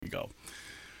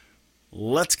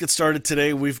Let's get started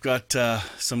today. We've got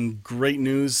some great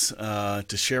news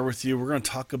to share with you. We're going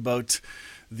to talk about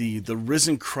the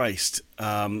risen Christ.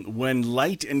 When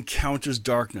light encounters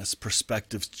darkness,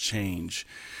 perspectives change.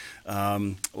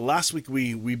 Last week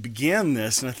we began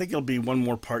this, and I think it'll be one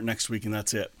more part next week, and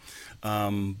that's it.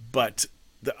 But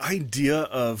the idea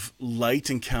of light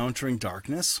encountering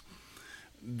darkness,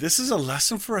 this is a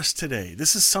lesson for us today.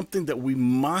 This is something that we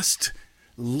must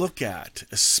look at,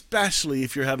 especially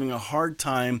if you're having a hard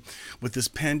time with this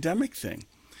pandemic thing.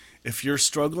 If you're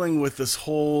struggling with this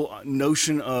whole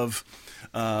notion of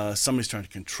somebody's trying to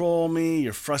control me,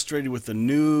 you're frustrated with the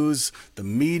news, the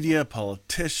media,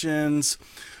 politicians,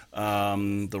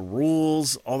 the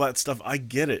rules, all that stuff, I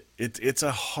get it. It's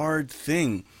a hard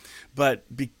thing, but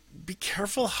be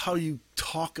careful how you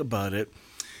talk about it.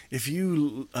 If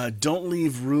you don't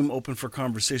leave room open for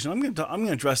conversation, I'm going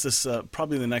to address this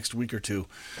probably in the next week or two.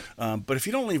 But if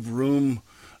you don't leave room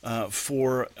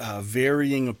for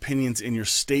varying opinions in your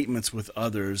statements with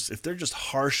others, if they're just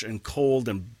harsh and cold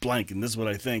and blank, and this is what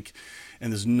I think,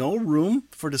 and there's no room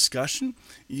for discussion,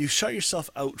 you shut yourself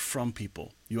out from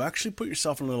people. You actually put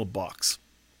yourself in a little box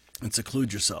and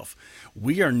seclude yourself.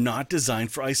 We are not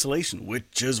designed for isolation,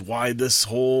 which is why this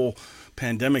whole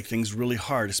pandemic thing's really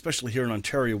hard, especially here in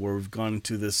Ontario, where we've gone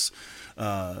into this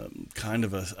kind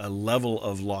of a level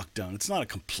of lockdown. It's not a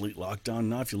complete lockdown.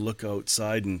 Now, if you look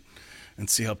outside and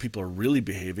see how people are really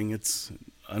behaving, it's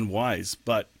unwise.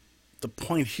 But the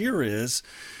point here is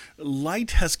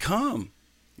light has come.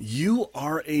 You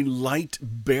are a light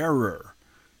bearer.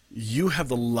 You have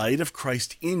the light of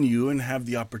Christ in you and have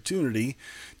the opportunity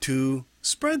to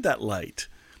spread that light.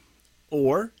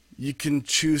 Or you can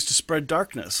choose to spread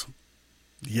darkness.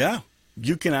 Yeah,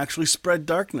 you can actually spread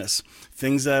darkness.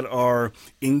 Things that are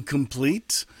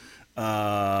incomplete,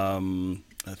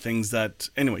 things that,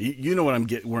 anyway, you know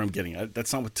what where I'm getting at.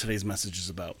 That's not what today's message is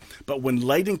about. But when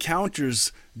light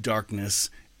encounters darkness,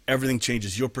 everything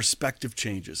changes. Your perspective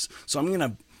changes. So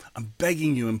I'm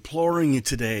begging you, imploring you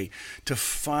today to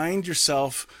find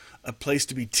yourself a place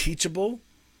to be teachable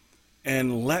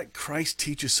and let Christ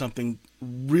teach you something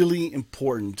really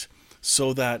important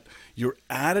so that your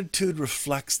attitude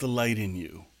reflects the light in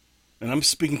you. And I'm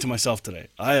speaking to myself today.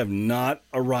 I have not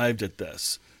arrived at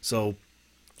this. So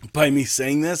by me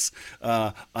saying this,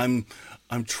 I'm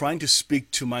trying to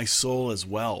speak to my soul as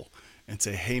well and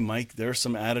say, hey, Mike, there are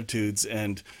some attitudes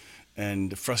and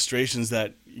frustrations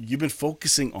that you've been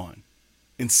focusing on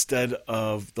instead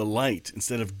of the light,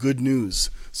 instead of good news.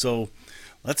 So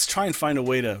let's try and find a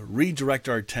way to redirect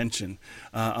our attention.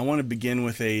 I want to begin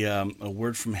with a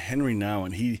word from Henry Nouwen,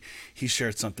 and he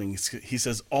shared something. He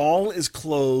says, all is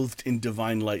clothed in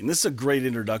divine light. And this is a great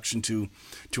introduction to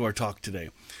our talk today.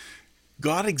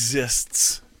 God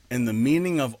exists, and the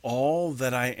meaning of all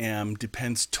that I am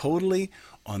depends totally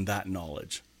on that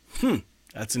knowledge.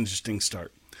 That's an interesting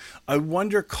start. I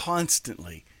wonder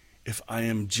constantly if I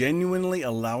am genuinely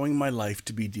allowing my life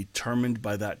to be determined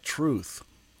by that truth.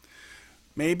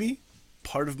 Maybe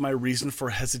part of my reason for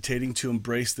hesitating to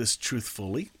embrace this truth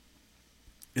fully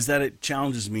is that it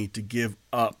challenges me to give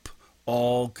up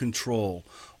all control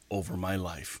over my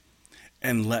life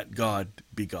and let God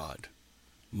be God,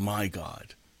 my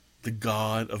God, the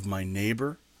God of my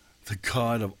neighbor, the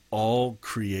God of all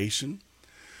creation.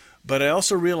 But I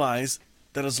also realize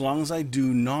that as long as I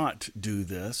do not do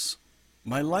this,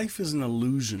 my life is an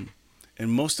illusion, and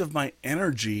most of my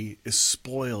energy is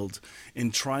spoiled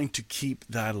in trying to keep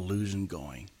that illusion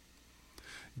going.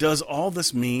 Does all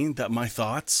this mean that my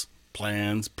thoughts,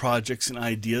 plans, projects, and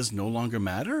ideas no longer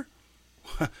matter?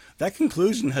 That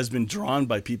conclusion has been drawn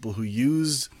by people who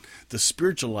use the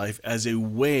spiritual life as a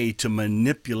way to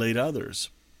manipulate others.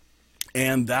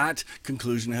 And that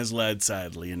conclusion has led,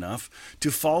 sadly enough,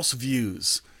 to false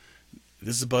views.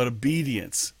 This is about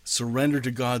obedience, surrender to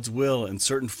God's will, and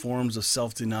certain forms of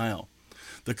self-denial.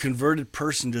 The converted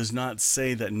person does not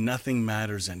say that nothing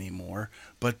matters anymore,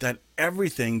 but that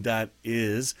everything that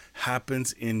is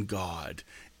happens in God,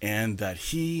 and that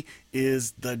He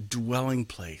is the dwelling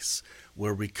place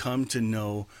where we come to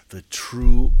know the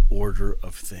true order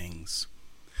of things.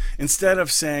 Instead of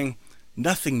saying,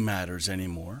 nothing matters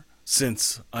anymore,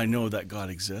 since I know that God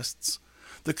exists,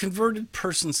 the converted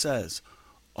person says,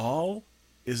 all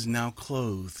is now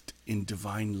clothed in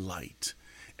divine light,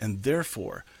 and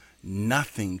therefore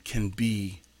nothing can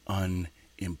be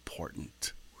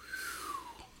unimportant.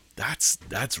 That's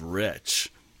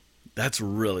rich. That's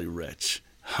really rich.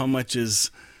 How much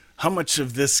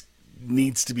of this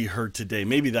needs to be heard today?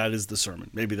 Maybe that is the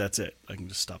sermon. Maybe that's it. I can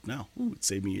just stop now. Ooh, it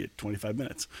saved me 25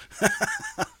 minutes.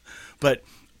 But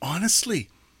honestly,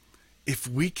 if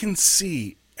we can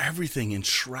see everything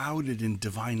enshrouded in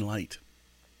divine light.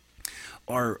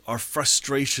 Our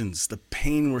frustrations, the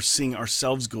pain we're seeing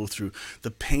ourselves go through,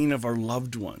 the pain of our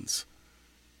loved ones,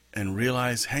 and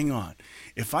realize, hang on,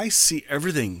 if I see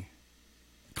everything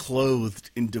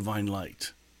clothed in divine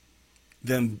light,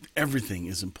 then everything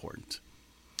is important,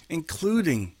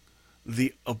 including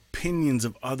the opinions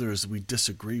of others we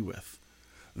disagree with.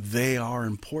 They are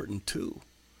important too,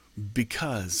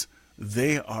 because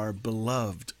they are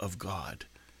beloved of God.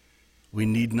 We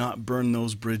need not burn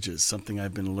those bridges, something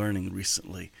I've been learning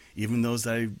recently, even those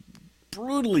that I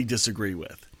brutally disagree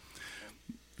with.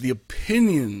 The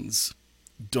opinions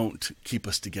don't keep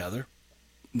us together,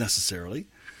 necessarily,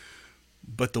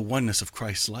 but the oneness of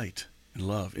Christ's light and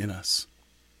love in us.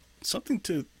 Something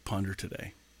to ponder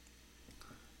today.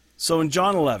 So in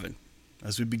John 11,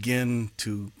 as we begin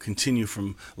to continue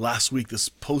from last week, this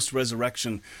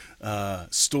post-resurrection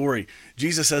story,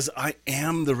 Jesus says, I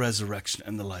am the resurrection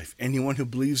and the life. Anyone who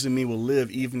believes in me will live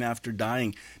even after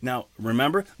dying. Now,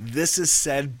 remember, this is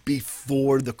said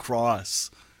before the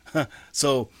cross.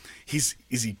 So is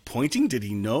he pointing? Did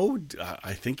he know?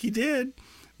 I think he did.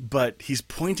 But he's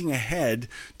pointing ahead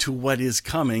to what is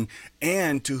coming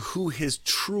and to who his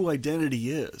true identity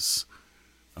is.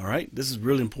 All right? This is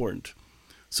really important.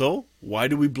 So, why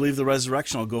do we believe the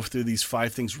resurrection? I'll go through these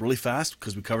 5 things really fast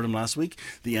because we covered them last week.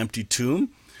 The empty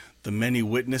tomb, the many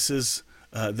witnessed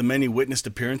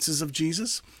appearances of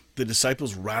Jesus, the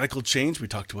disciples' radical change. We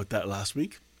talked about that last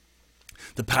week.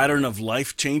 The pattern of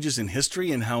life changes in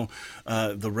history and how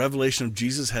the revelation of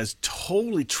Jesus has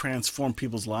totally transformed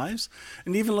people's lives.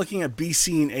 And even looking at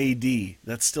BC and AD,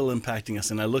 that's still impacting us.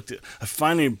 And I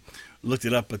finally looked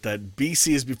it up, but that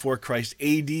BC is before Christ,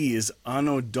 AD is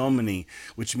Anno Domini,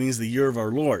 which means the year of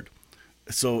our Lord.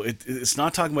 So it's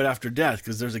not talking about after death,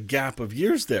 because there's a gap of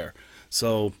years there.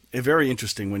 So very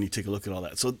interesting when you take a look at all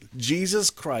that. So Jesus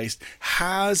Christ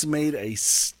has made a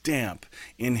stamp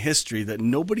in history that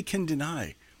nobody can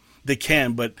deny. They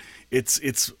can, but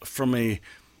it's from I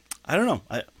don't know.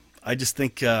 I just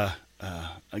think,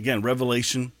 again,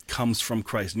 revelation comes from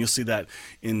Christ. And you'll see that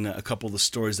in a couple of the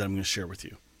stories that I'm going to share with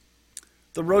you.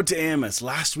 The road to Emmaus.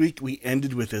 Last week we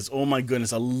ended with this. Oh my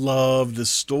goodness, I love this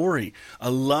story. I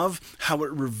love how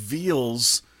it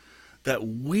reveals that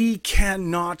we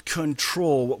cannot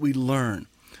control what we learn.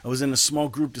 I was in a small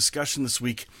group discussion this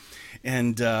week,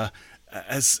 and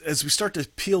as we start to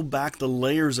peel back the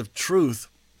layers of truth,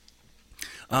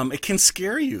 it can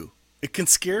scare you. It can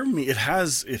scare me. It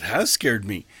has scared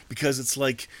me, because it's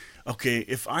like, okay,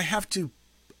 if I have to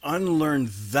unlearn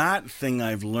that thing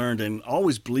I've learned and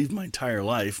always believed my entire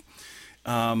life,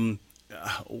 how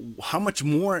much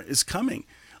more is coming?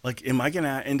 Like, am I going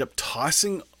to end up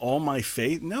tossing all my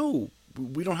faith? No,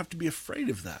 we don't have to be afraid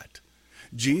of that.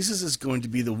 Jesus is going to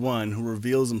be the one who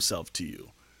reveals himself to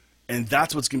you. And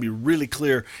that's what's going to be really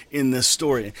clear in this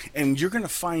story. And you're going to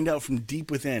find out from deep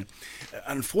within.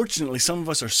 Unfortunately, some of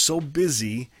us are so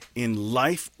busy in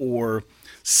life or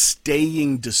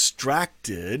staying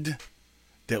distracted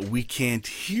that we can't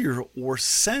hear or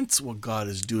sense what God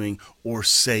is doing or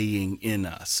saying in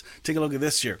us. Take a look at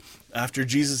this here. After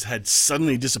Jesus had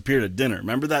suddenly disappeared at dinner.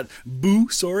 Remember that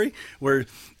where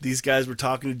these guys were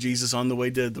talking to Jesus on the way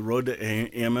to the road to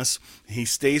Emmaus. He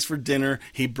stays for dinner.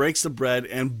 He breaks the bread,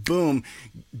 and boom,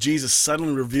 Jesus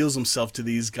suddenly reveals himself to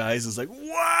these guys. It's like,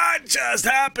 what just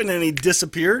happened? And he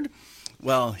disappeared.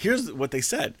 Well, here's what they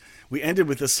said. We ended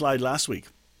with this slide last week.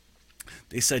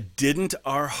 They said, didn't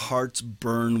our hearts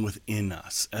burn within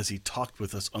us as he talked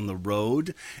with us on the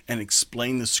road and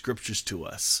explained the scriptures to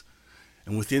us?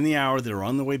 And within the hour, they were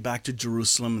on the way back to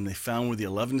Jerusalem, and they found where the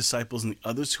 11 disciples and the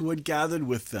others who had gathered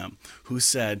with them, who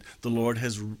said, the Lord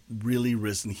has really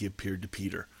risen. He appeared to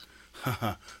Peter.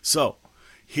 So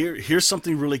here's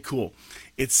something really cool.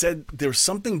 It said there's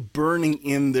something burning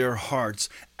in their hearts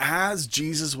as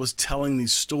Jesus was telling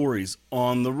these stories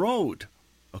on the road.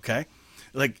 Okay?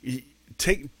 Like,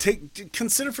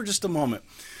 consider for just a moment.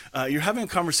 You're having a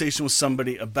conversation with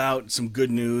somebody about some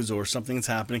good news or something that's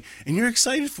happening, and you're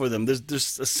excited for them.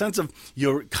 There's a sense of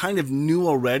you're kind of knew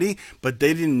already, but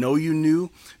they didn't know you knew.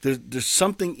 There's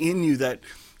something in you that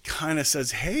kind of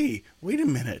says, hey, wait a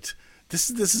minute. This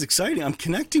is exciting. I'm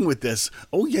connecting with this.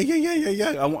 Oh, yeah.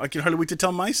 I can hardly wait to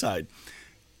tell my side.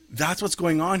 That's what's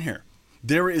going on here.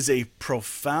 There is a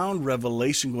profound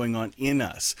revelation going on in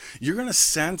us. You're going to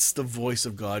sense the voice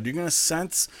of God. You're going to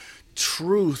sense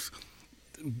truth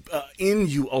in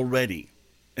you already.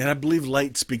 And I believe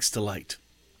light speaks to light.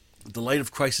 The light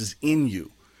of Christ is in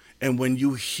you. And when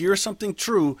you hear something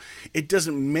true, it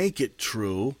doesn't make it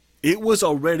true. It was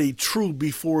already true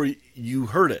before you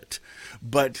heard it.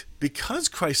 But because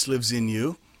Christ lives in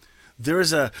you, there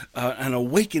is an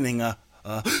awakening,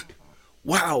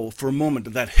 wow, for a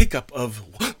moment, that hiccup of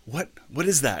what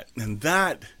is that? And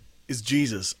that is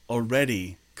Jesus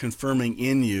already confirming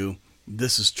in you,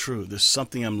 this is true. There's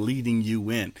something I'm leading you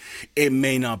in. It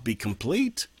may not be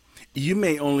complete. You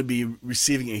may only be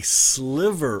receiving a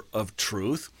sliver of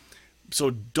truth. So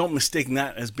don't mistake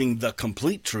that as being the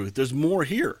complete truth. There's more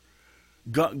here.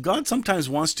 God sometimes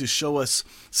wants to show us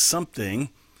something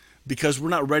because we're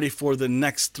not ready for the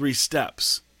next 3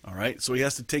 steps. All right. So he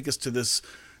has to take us to this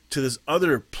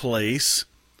other place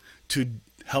to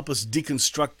help us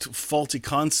deconstruct faulty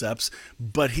concepts,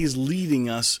 but he's leading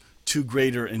us to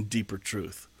greater and deeper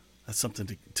truth. That's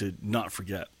something to not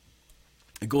forget.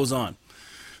 It goes on.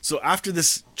 So after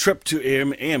this trip to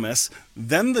Emmaus,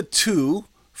 then the two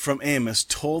from Emmaus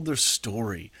told their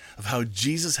story of how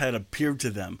Jesus had appeared to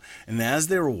them, and as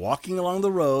they were walking along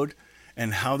the road,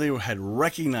 and how they had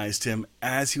recognized him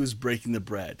as he was breaking the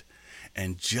bread.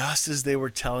 And just as they were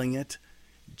telling it,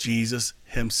 Jesus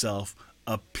himself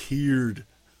appeared.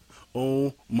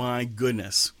 Oh my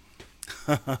goodness.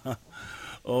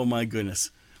 Oh my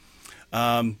goodness.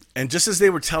 And just as they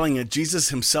were telling it, Jesus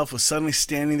himself was suddenly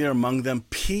standing there among them.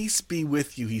 Peace be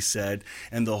with you, he said.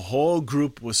 And the whole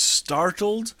group was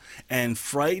startled and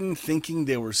frightened, thinking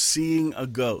they were seeing a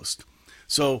ghost.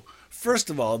 So, first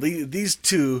of all, these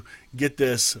two get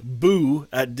this boo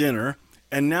at dinner.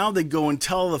 And now they go and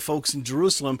tell the folks in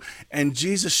Jerusalem, and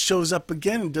Jesus shows up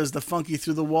again and does the funky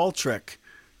through the wall trick.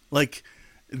 Like,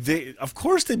 of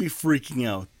course they'd be freaking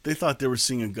out. They thought they were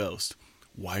seeing a ghost.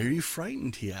 Why are you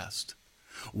frightened? He asked.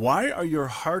 Why are your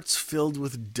hearts filled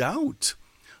with doubt?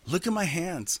 Look at my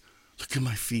hands. Look at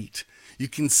my feet. You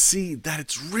can see that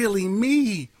it's really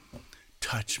me.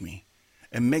 Touch me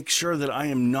and make sure that I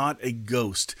am not a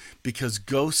ghost, because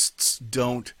ghosts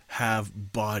don't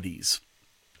have bodies,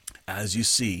 as you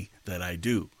see that I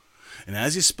do. And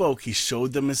as he spoke, he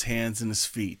showed them his hands and his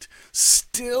feet.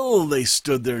 Still they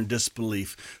stood there in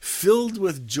disbelief, filled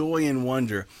with joy and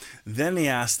wonder. Then he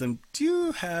asked them, do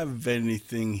you have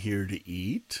anything here to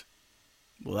eat?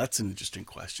 Well, that's an interesting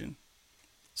question.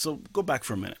 So go back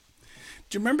for a minute.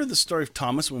 Do you remember the story of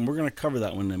Thomas? When we're going to cover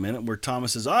that one in a minute, where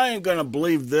Thomas says, I ain't going to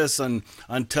believe this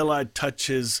until I touch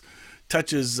his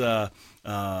side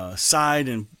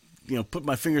and put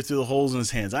my finger through the holes in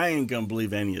his hands. I ain't going to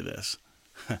believe any of this.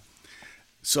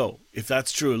 So, if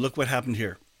that's true, look what happened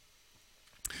here.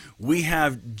 We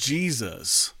have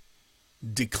Jesus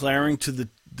declaring to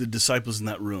the disciples in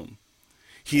that room.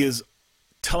 He is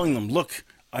telling them, look,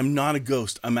 I'm not a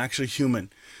ghost. I'm actually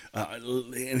human.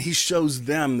 And he shows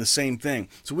them the same thing.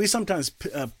 So we sometimes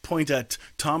point at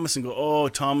Thomas and go, oh,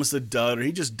 Thomas the doubter.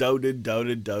 He just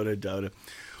doubted.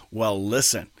 Well,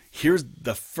 listen, here's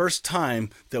the first time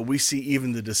that we see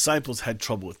even the disciples had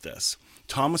trouble with this.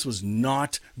 Thomas was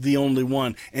not the only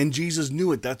one, and Jesus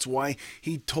knew it. That's why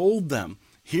he told them,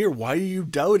 here, why are you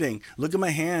doubting? Look at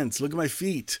my hands, look at my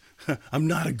feet. I'm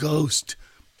not a ghost.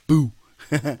 Boo.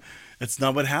 That's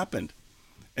not what happened.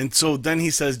 And so then he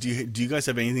says, do you guys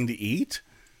have anything to eat?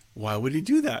 Why would he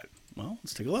do that? Well,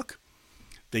 let's take a look.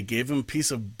 They gave him a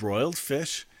piece of broiled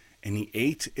fish, and he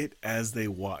ate it as they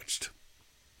watched.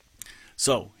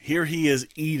 So here he is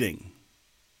eating.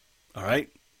 All right?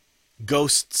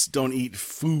 Ghosts don't eat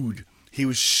food. He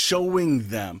was showing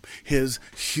them his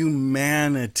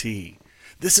humanity.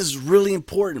 This is really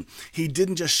important. He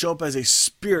didn't just show up as a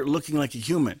spirit looking like a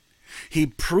human. He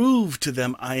proved to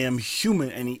them, I am human,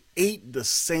 and he ate the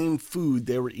same food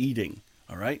they were eating.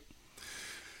 All right?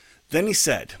 Then he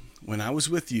said, when I was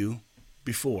with you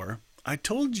before, I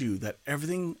told you that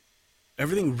everything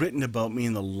written about me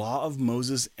in the law of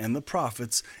Moses and the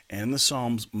prophets and the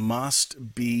Psalms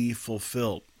must be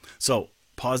fulfilled. So,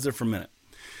 pause there for a minute.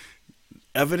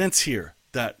 Evidence here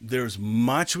that there's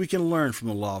much we can learn from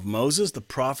the law of Moses, the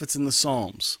prophets, and the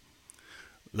Psalms.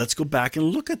 Let's go back and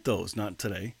look at those. Not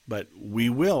today, but we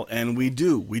will, and we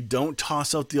do. We don't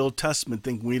toss out the Old Testament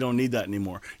thinking we don't need that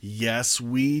anymore. Yes,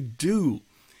 we do.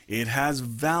 It has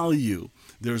value.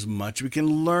 There's much we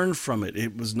can learn from it.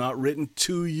 It was not written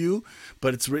to you,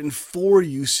 but it's written for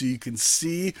you so you can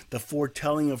see the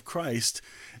foretelling of Christ.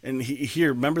 And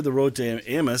here, remember the road to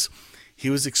Emmaus, he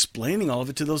was explaining all of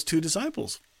it to those two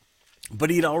disciples. But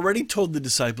he'd already told the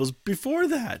disciples before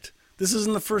that. This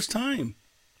isn't the first time.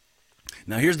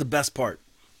 Now here's the best part.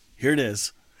 Here it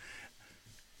is.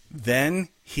 Then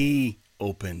he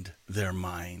opened their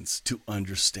minds to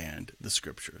understand the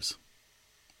scriptures.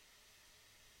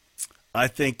 I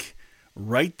think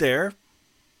right there,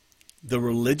 the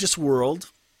religious world,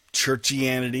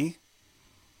 churchianity,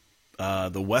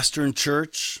 the Western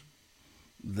church,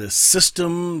 the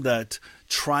system that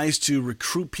tries to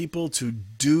recruit people to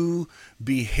do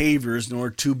behaviors in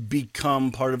order to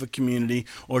become part of a community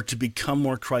or to become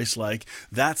more Christ-like,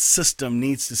 that system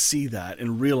needs to see that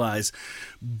and realize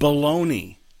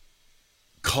baloney.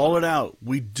 Call it out.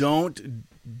 We don't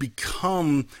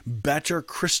become better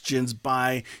Christians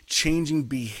by changing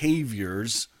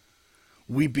behaviors.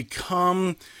 We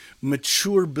become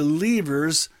mature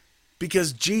believers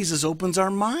because Jesus opens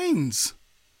our minds.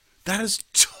 That is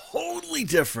totally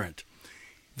different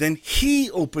than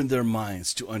he opened their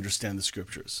minds to understand the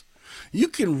scriptures. You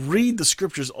can read the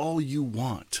scriptures all you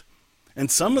want.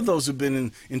 And some of those have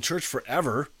been in church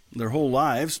forever, their whole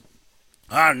lives.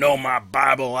 I know my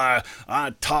Bible. I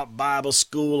taught Bible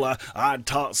school. I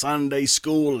taught Sunday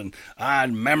school, and I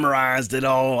memorized it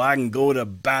all. I can go to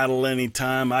battle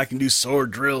anytime. I can do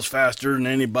sword drills faster than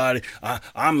anybody.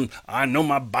 I know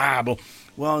my Bible.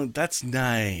 Well, that's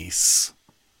nice.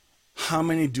 How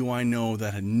many do I know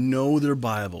that know their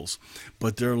Bibles,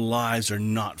 but their lives are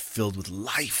not filled with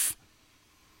life?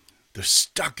 They're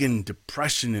stuck in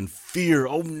depression and fear.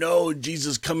 Oh no,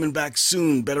 Jesus coming back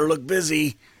soon. Better look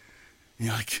busy. And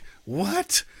you're like,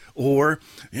 what? Or,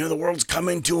 the world's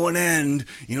coming to an end.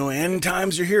 End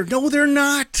times are here. No, they're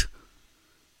not.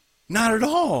 Not at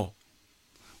all.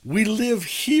 We live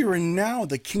here and now.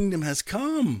 The kingdom has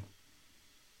come.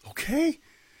 Okay?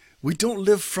 We don't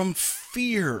live from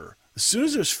fear. As soon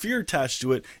as there's fear attached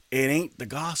to it, it ain't the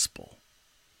gospel.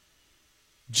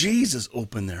 Jesus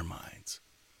opened their minds.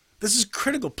 This is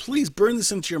critical. Please burn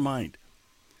this into your mind.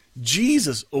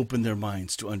 Jesus opened their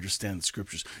minds to understand the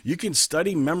scriptures. You can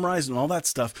study, memorize, and all that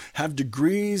stuff, have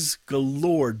degrees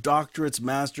galore, doctorates,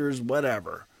 masters,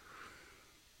 whatever.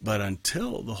 But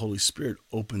until the Holy Spirit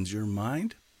opens your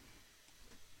mind,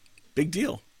 big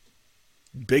deal.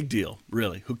 Big deal,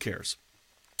 really. Who cares?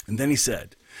 And then he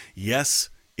said, yes,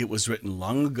 it was written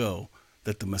long ago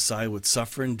that the Messiah would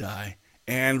suffer and die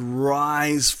and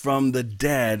rise from the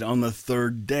dead on the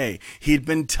third day. He'd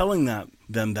been telling them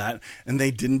that, and they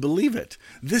didn't believe it.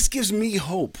 This gives me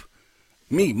hope,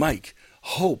 Mike,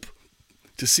 hope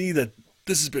to see that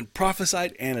this has been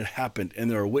prophesied and it happened, and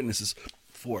there are witnesses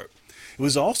for it. It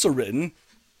was also written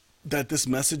that this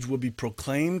message would be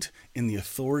proclaimed in the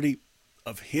authority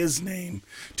of his name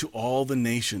to all the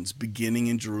nations, beginning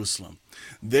in Jerusalem.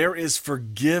 There is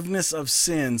forgiveness of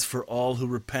sins for all who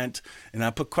repent. And I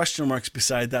put question marks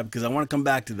beside that because I want to come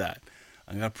back to that.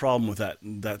 I got a problem with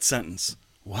that sentence.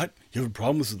 What? You have a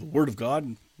problem with the Word of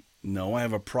God? No, I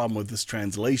have a problem with this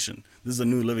translation. This is a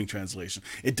New Living Translation.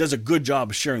 It does a good job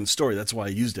of sharing the story. That's why I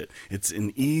used it. It's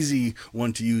an easy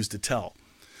one to use to tell.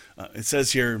 It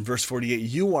says here in verse 48,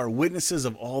 you are witnesses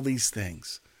of all these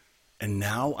things. And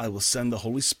now I will send the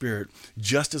Holy Spirit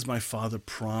just as my Father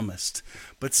promised.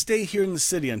 But stay here in the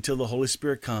city until the Holy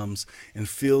Spirit comes and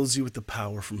fills you with the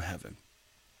power from heaven.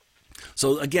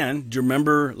 So again, do you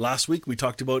remember last week we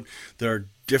talked about there are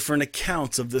different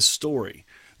accounts of this story.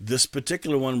 This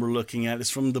particular one we're looking at is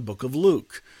from the book of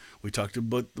Luke. We talked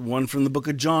about the one from the book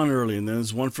of John earlier, and then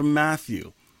there's one from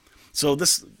Matthew. So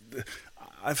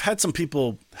I've had some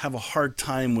people have a hard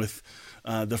time with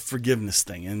the forgiveness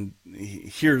thing, and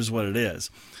here's what it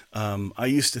is. I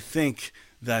used to think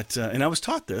that, and I was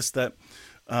taught this, that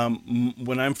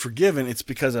when I'm forgiven, it's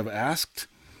because I've asked.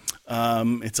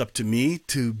 It's up to me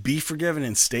to be forgiven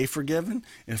and stay forgiven.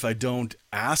 And if I don't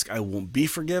ask, I won't be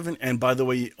forgiven. And by the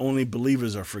way, only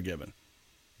believers are forgiven.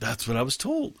 That's what I was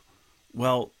told.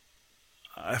 Well,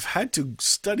 I've had to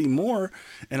study more,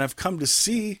 and I've come to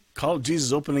see, call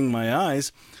Jesus opening my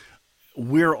eyes,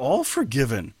 we're all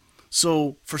forgiven.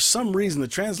 So for some reason, the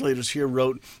translators here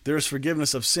wrote, there is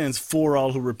forgiveness of sins for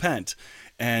all who repent.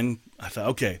 And I thought,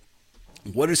 okay,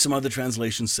 what do some other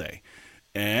translations say?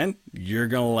 And you're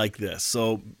going to like this.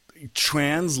 So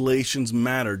translations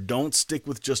matter. Don't stick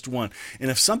with just one. And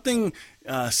if something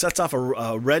sets off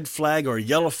a red flag or a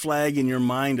yellow flag in your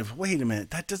mind of, wait a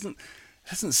minute, that doesn't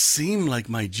seem like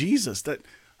my Jesus.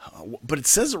 But it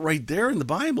says it right there in the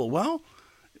Bible. Well,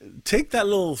 take that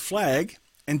little flag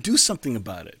and do something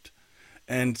about it.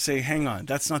 And say, hang on,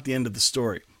 that's not the end of the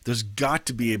story. There's got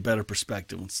to be a better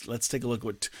perspective. Let's take a look at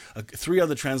what three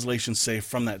other translations say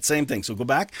from that same thing. So go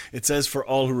back. It says, for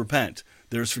all who repent.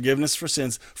 There's forgiveness for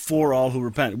sins for all who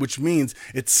repent, which means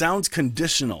it sounds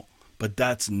conditional, but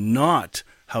that's not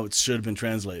how it should have been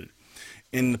translated.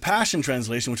 In the Passion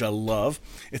Translation, which I love,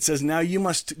 it says, now you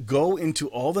must go into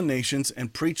all the nations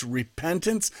and preach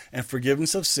repentance and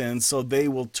forgiveness of sins so they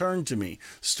will turn to me.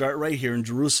 Start right here in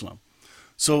Jerusalem.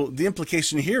 So the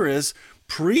implication here is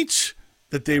preach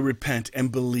that they repent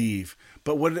and believe.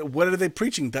 But what are they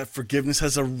preaching? That forgiveness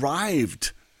has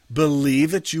arrived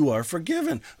Believe that you are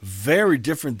forgiven. Very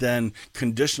different than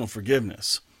conditional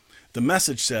forgiveness. The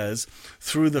Message says,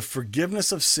 through the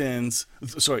forgiveness of sins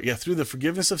is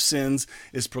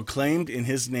proclaimed in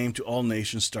his name to all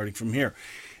nations, starting from here.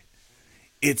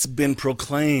 It's been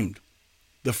proclaimed.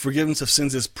 The forgiveness of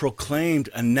sins is proclaimed,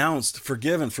 announced,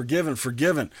 forgiven, forgiven,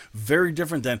 forgiven. Very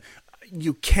different than,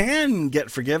 you can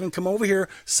get forgiven. Come over here,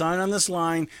 sign on this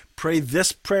line, pray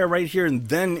this prayer right here, and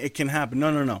then it can happen.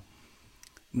 No.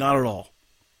 Not at all.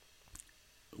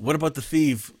 What about the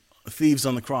thieves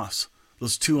on the cross?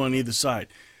 Those two on either side.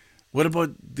 What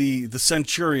about the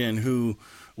centurion who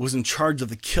was in charge of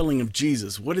the killing of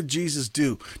Jesus? What did Jesus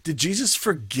do? Did Jesus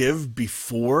forgive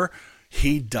before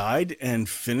he died and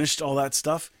finished all that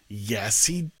stuff? Yes,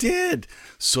 he did.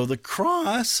 So the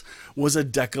cross was a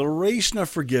declaration of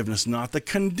forgiveness, not the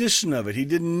condition of it. He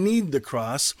didn't need the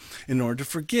cross in order to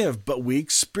forgive, but we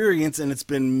experience, and it's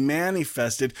been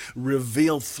manifested,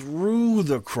 revealed through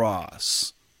the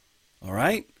cross. All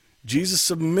right? Jesus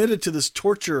submitted to this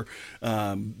torture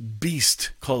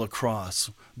beast called a cross.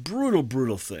 Brutal,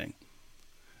 brutal thing.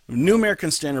 New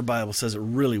American Standard Bible says it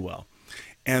really well.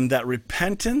 And that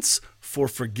repentance for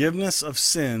forgiveness of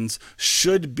sins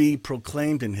should be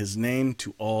proclaimed in his name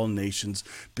to all nations,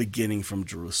 beginning from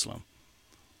Jerusalem.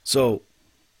 So,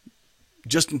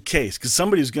 just in case, because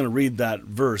somebody's going to read that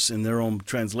verse in their own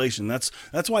translation. That's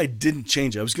why I didn't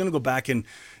change it. I was going to go back and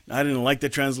I didn't like the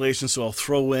translation, so I'll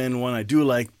throw in one I do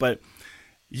like. But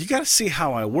you got to see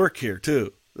how I work here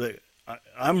too.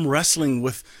 I'm wrestling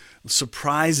with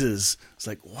surprises. It's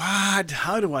like, what?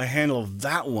 How do I handle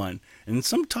that one? And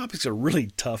some topics are really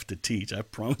tough to teach. I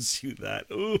promise you that.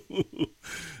 Ooh.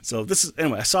 So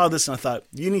anyway, I saw this and I thought,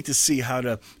 you need to see how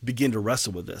to begin to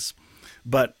wrestle with this.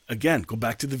 But again, go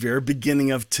back to the very beginning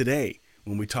of today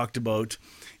when we talked about,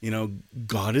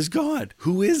 God is God.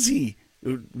 Who is he?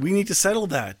 We need to settle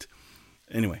that.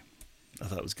 Anyway, I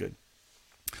thought it was good.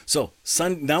 So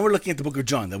now we're looking at the book of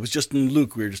John. That was just in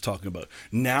Luke we were just talking about.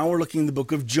 Now we're looking at the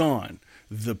book of John.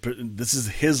 This is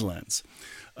his lens.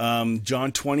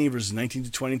 John 20, verses 19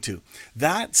 to 22.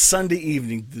 That Sunday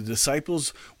evening, the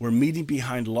disciples were meeting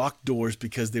behind locked doors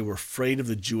because they were afraid of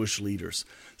the Jewish leaders.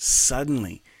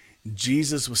 Suddenly,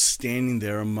 Jesus was standing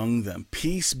there among them.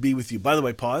 Peace be with you. By the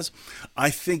way, pause. I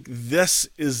think this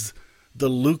is the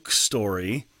Luke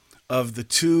story of the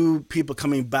two people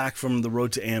coming back from the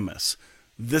road to Emmaus.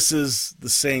 This is the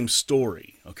same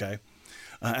story, okay?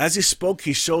 As he spoke,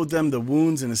 he showed them the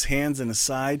wounds in his hands and his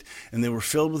side, and they were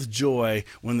filled with joy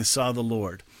when they saw the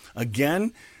Lord.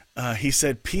 Again, he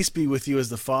said, peace be with you. As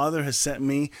the Father has sent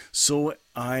me, so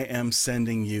I am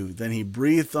sending you. Then he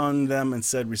breathed on them and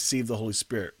said, receive the Holy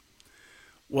Spirit.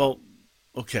 Well,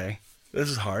 okay, this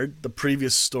is hard. The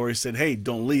previous story said, hey,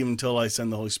 don't leave until I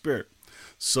send the Holy Spirit.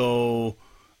 So,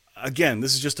 again,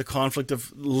 this is just a conflict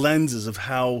of lenses of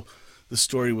how the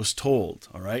story was told,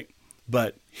 all right?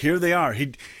 But here they are.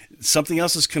 Something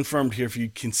else is confirmed here if you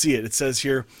can see it. It says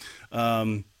here,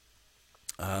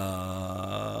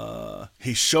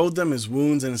 he showed them his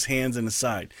wounds and his hands and his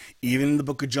side. Even in the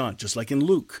book of John, just like in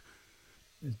Luke.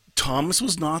 Thomas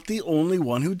was not the only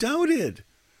one who doubted.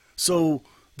 So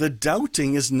the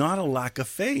doubting is not a lack of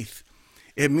faith.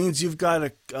 It means you've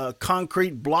got a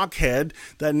concrete blockhead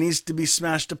that needs to be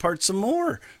smashed apart some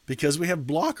more because we have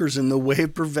blockers in the way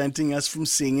of preventing us from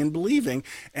seeing and believing.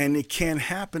 And it can't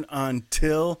happen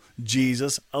until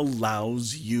Jesus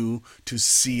allows you to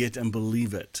see it and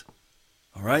believe it.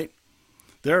 All right?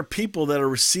 There are people that are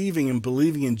receiving and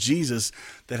believing in Jesus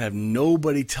that have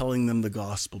nobody telling them the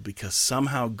gospel because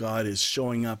somehow God is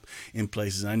showing up in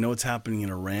places. I know it's happening in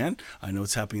Iran. I know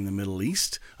it's happening in the Middle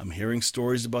East. I'm hearing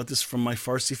stories about this from my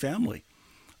Farsi family.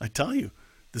 I tell you,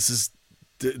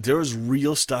 there is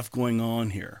real stuff going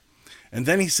on here. And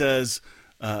then he says,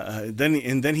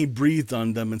 then he breathed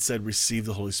on them and said, receive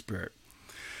the Holy Spirit.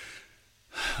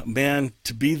 Man,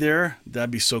 to be there, that'd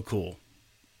be so cool.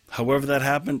 However that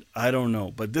happened, I don't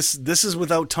know. But this is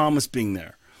without Thomas being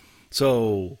there.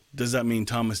 So does that mean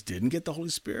Thomas didn't get the Holy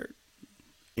Spirit?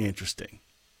 Interesting.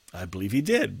 I believe he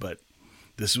did, but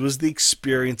this was the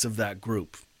experience of that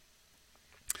group.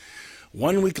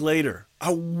 1 week later,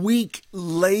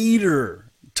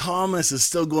 Thomas is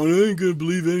still going, I ain't going to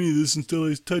believe any of this until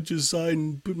I touch his side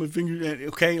and put my finger in.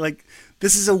 Okay,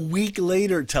 this is a week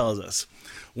later, it tells us.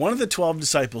 One of the 12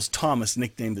 disciples, Thomas,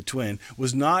 nicknamed the twin,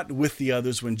 was not with the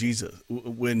others when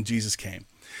Jesus came.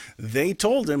 They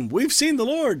told him, we've seen the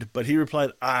Lord. But he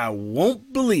replied, I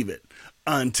won't believe it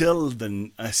until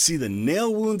I see the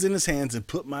nail wounds in his hands and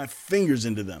put my fingers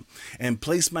into them and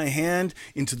place my hand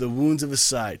into the wounds of his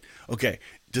side. Okay,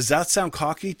 does that sound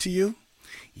cocky to you?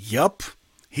 Yup.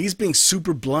 He's being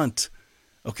super blunt.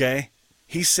 Okay?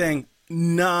 He's saying,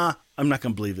 nah, I'm not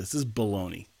going to believe this. This is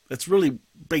baloney. That's really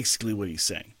basically what he's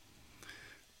saying.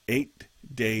 8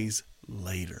 days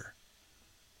later,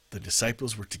 the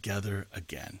disciples were together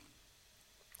again.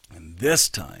 And this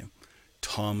time,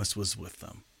 Thomas was with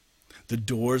them. The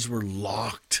doors were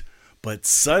locked, but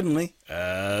suddenly,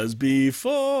 as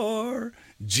before,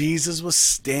 Jesus was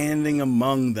standing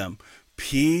among them.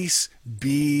 Peace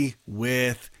be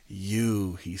with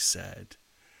you, he said.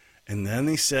 And then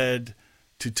he said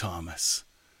to Thomas,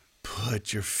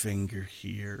 put your finger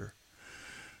here.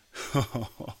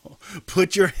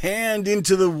 Put your hand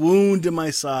into the wound in my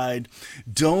side.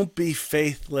 Don't be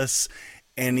faithless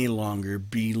any longer.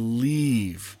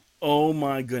 Believe. Oh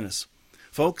my goodness.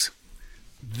 Folks,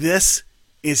 this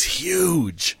is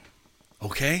huge.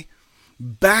 Okay?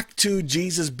 Back to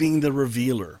Jesus being the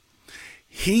revealer.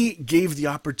 He gave the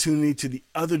opportunity to the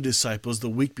other disciples the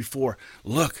week before.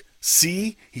 Look,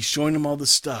 see? He's showing them all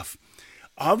this stuff.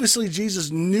 Obviously, Jesus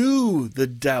knew the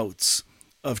doubts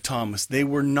of Thomas. They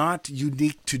were not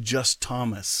unique to just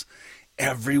Thomas.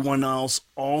 Everyone else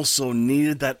also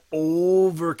needed that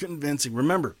over-convincing.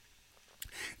 Remember,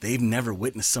 they've never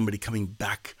witnessed somebody coming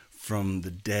back from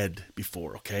the dead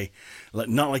before, okay?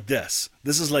 Not like this.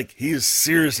 This is like he is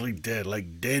seriously dead,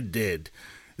 like dead.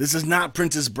 This is not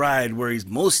Princess Bride where he's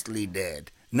mostly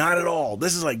dead. Not at all.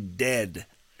 This is like dead.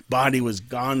 Body was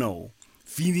gone.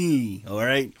 Fini, all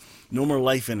right? No more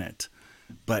life in it.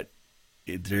 But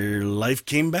their life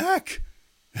came back.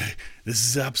 This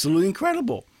is absolutely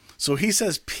incredible. So he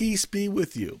says, peace be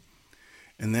with you.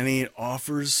 And then he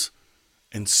offers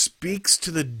and speaks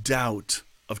to the doubt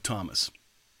of Thomas.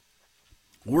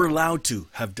 We're allowed to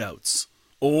have doubts.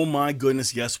 Oh my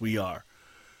goodness, yes we are.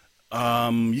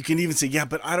 You can even say, yeah,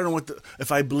 but I don't know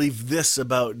if I believe this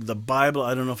about the Bible.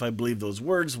 I don't know if I believe those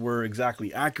words were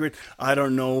exactly accurate. I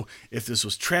don't know if this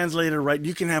was translated right.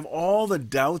 You can have all the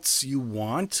doubts you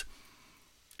want,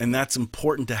 and that's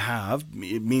important to have.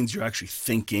 It means you're actually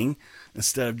thinking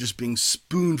instead of just being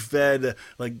spoon-fed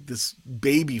like this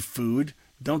baby food.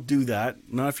 Don't do that.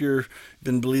 Not if you've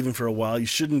been believing for a while. You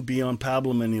shouldn't be on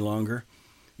pablum any longer.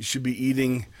 You should be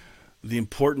eating the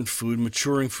important food,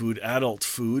 maturing food, adult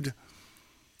food.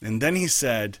 And then he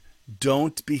said,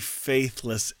 don't be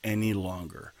faithless any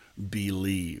longer.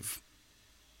 Believe.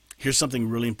 Here's something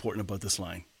really important about this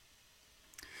line.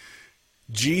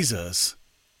 Jesus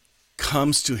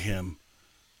comes to him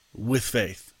with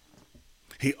faith.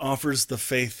 He offers the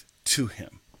faith to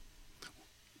him.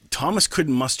 Thomas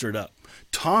couldn't muster it up.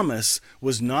 Thomas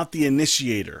was not the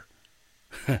initiator.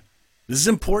 This is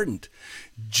important.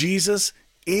 Jesus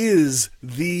is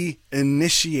the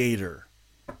initiator.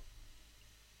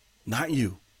 Not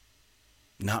you.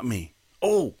 Not me.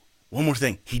 Oh, one more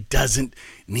thing. He doesn't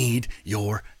need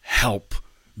your help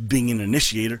being an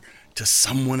initiator to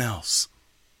someone else.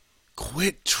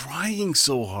 Quit trying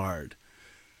so hard.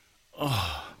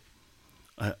 Oh,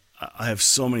 I have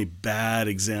so many bad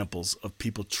examples of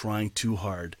people trying too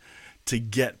hard to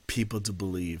get people to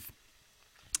believe.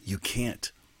 You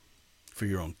can't. For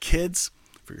your own kids,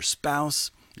 for your spouse,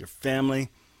 your family,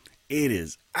 it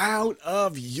is out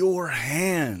of your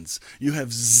hands. You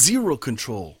have zero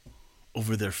control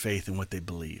over their faith and what they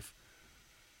believe.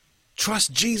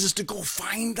 Trust Jesus to go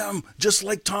find them, just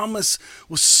like Thomas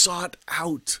was sought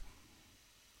out.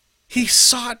 He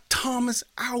sought Thomas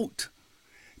out.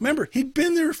 Remember, he'd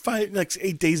been there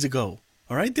 8 days ago.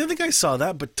 All right, the other guy saw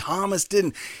that, but Thomas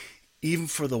didn't. Even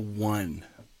for the one.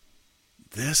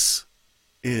 This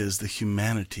is the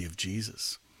humanity of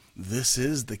Jesus. This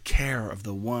is the care of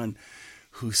the one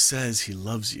who says he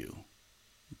loves you,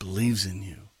 believes in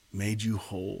you, made you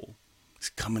whole. He's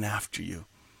coming after you.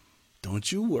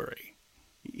 Don't you worry.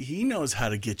 He knows how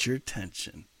to get your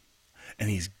attention,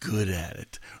 and he's good at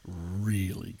it,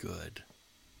 really good.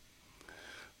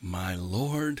 My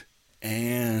Lord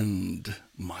and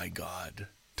my God,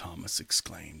 Thomas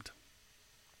exclaimed.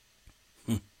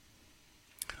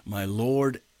 My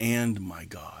Lord and my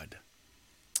God.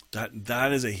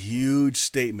 That is a huge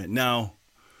statement. Now,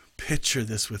 picture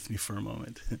this with me for a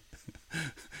moment.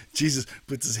 Jesus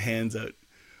puts his hands out.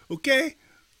 Okay,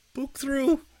 poke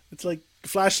through. It's like a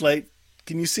flashlight.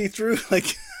 Can you see through?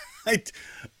 Like,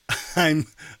 I'm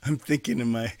thinking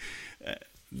in my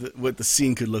what the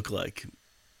scene could look like.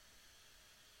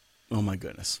 Oh my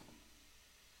goodness.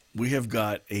 We have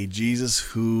got a Jesus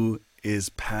who is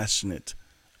passionate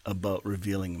about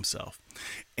revealing himself,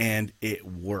 and it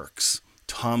works.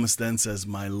 Thomas then says,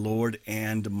 my Lord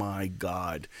and my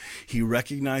God. He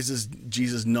recognizes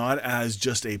Jesus not as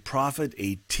just a prophet,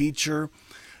 a teacher.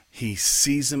 He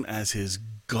sees him as his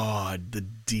God, the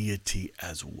deity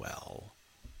as well.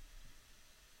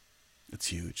 It's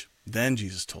huge. Then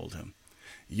Jesus told him,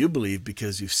 you believe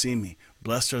because you've seen me.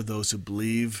 Blessed are those who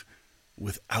believe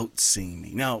without seeing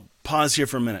me. Now, pause here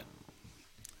for a minute.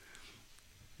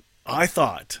 I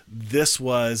thought this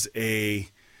was a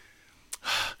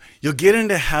you'll get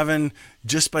into heaven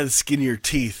just by the skin of your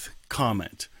teeth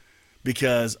comment,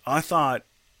 because I thought,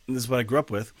 and this is what I grew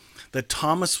up with, that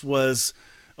Thomas was,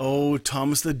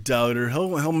 Thomas the doubter,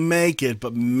 he'll make it,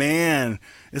 but man,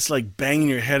 it's like banging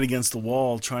your head against the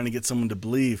wall trying to get someone to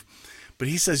believe. But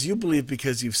he says, you believe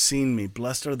because you've seen me.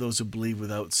 Blessed are those who believe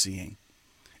without seeing.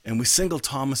 And we single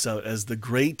Thomas out as the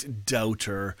great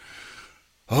doubter.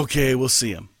 Okay, we'll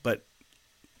see him. But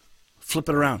flip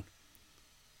it around.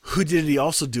 Who did he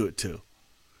also do it to?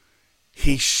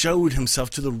 He showed himself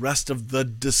to the rest of the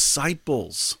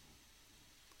disciples.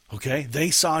 Okay, they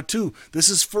saw it too. This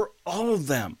is for all of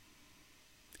them.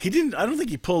 I don't think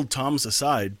he pulled Thomas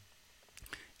aside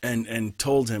and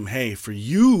told him, hey, for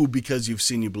you, because you've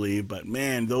seen, you believe, but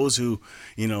man, those who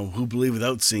believe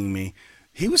without seeing me.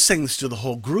 He was saying this to the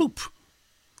whole group.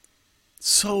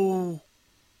 So,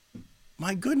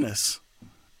 my goodness,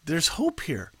 there's hope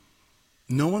here.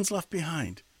 No one's left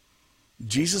behind.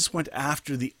 Jesus went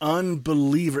after the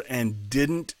unbeliever and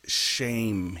didn't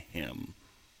shame him.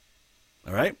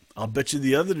 All right? I'll bet you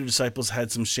the other disciples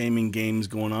had some shaming games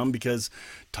going on because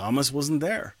Thomas wasn't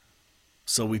there.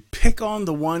 So we pick on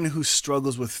the one who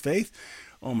struggles with faith.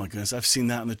 Oh my goodness, I've seen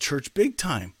that in the church big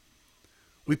time.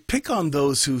 We pick on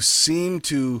those who seem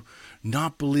to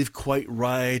not believe quite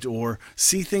right or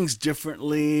see things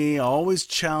differently, always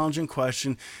challenge and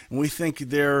question, and we think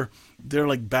they're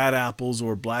like bad apples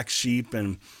or black sheep,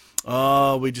 and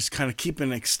we just kind of keep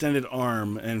an extended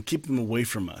arm and keep them away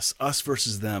from us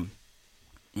versus them.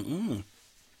 Not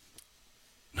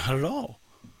at all.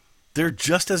 They're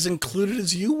just as included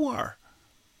as you are.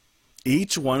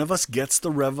 Each one of us gets the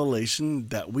revelation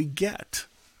that we get.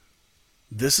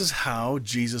 This is how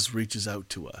Jesus reaches out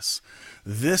to us.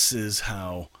 This is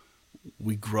how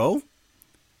we grow,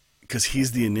 because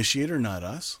he's the initiator, not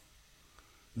us.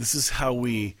 This is how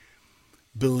we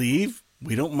believe.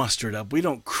 We don't muster it up. We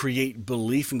don't create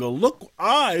belief and go, look,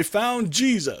 I found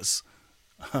Jesus.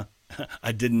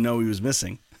 I didn't know he was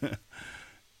missing.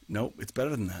 Nope, it's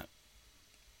better than that.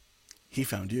 He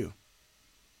found you.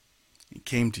 He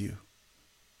came to you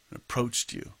and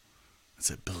approached you and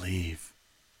said, believe.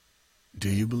 Do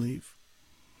you believe?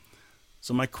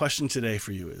 So my question today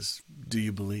for you is, do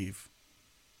you believe?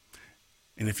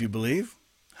 And if you believe,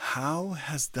 how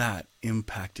has that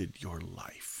impacted your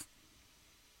life,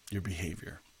 your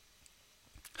behavior?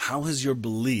 How has your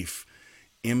belief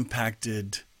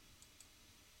impacted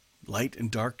light and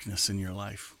darkness in your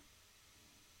life?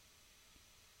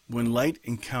 When light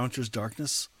encounters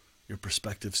darkness, your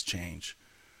perspectives change.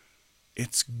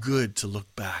 It's good to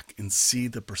look back and see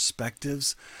the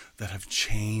perspectives that have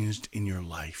changed in your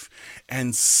life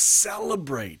and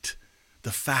celebrate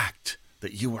the fact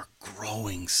that you are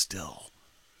growing still.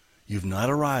 You've not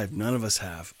arrived. None of us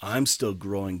have. I'm still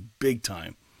growing big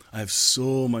time. I have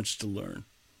so much to learn.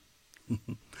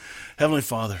 Heavenly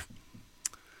Father,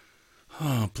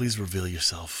 please reveal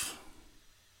yourself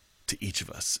to each of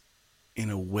us in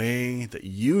a way that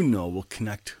you know will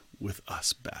connect with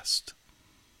us best.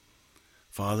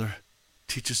 Father,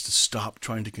 teach us to stop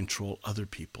trying to control other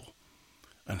people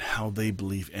and how they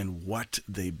believe and what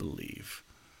they believe.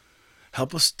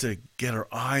 Help us to get our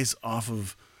eyes off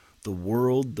of the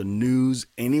world, the news,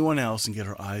 anyone else, and get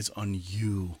our eyes on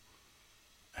you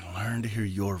and learn to hear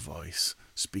your voice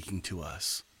speaking to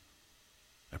us.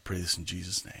 I pray this in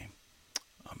Jesus' name.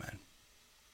 Amen.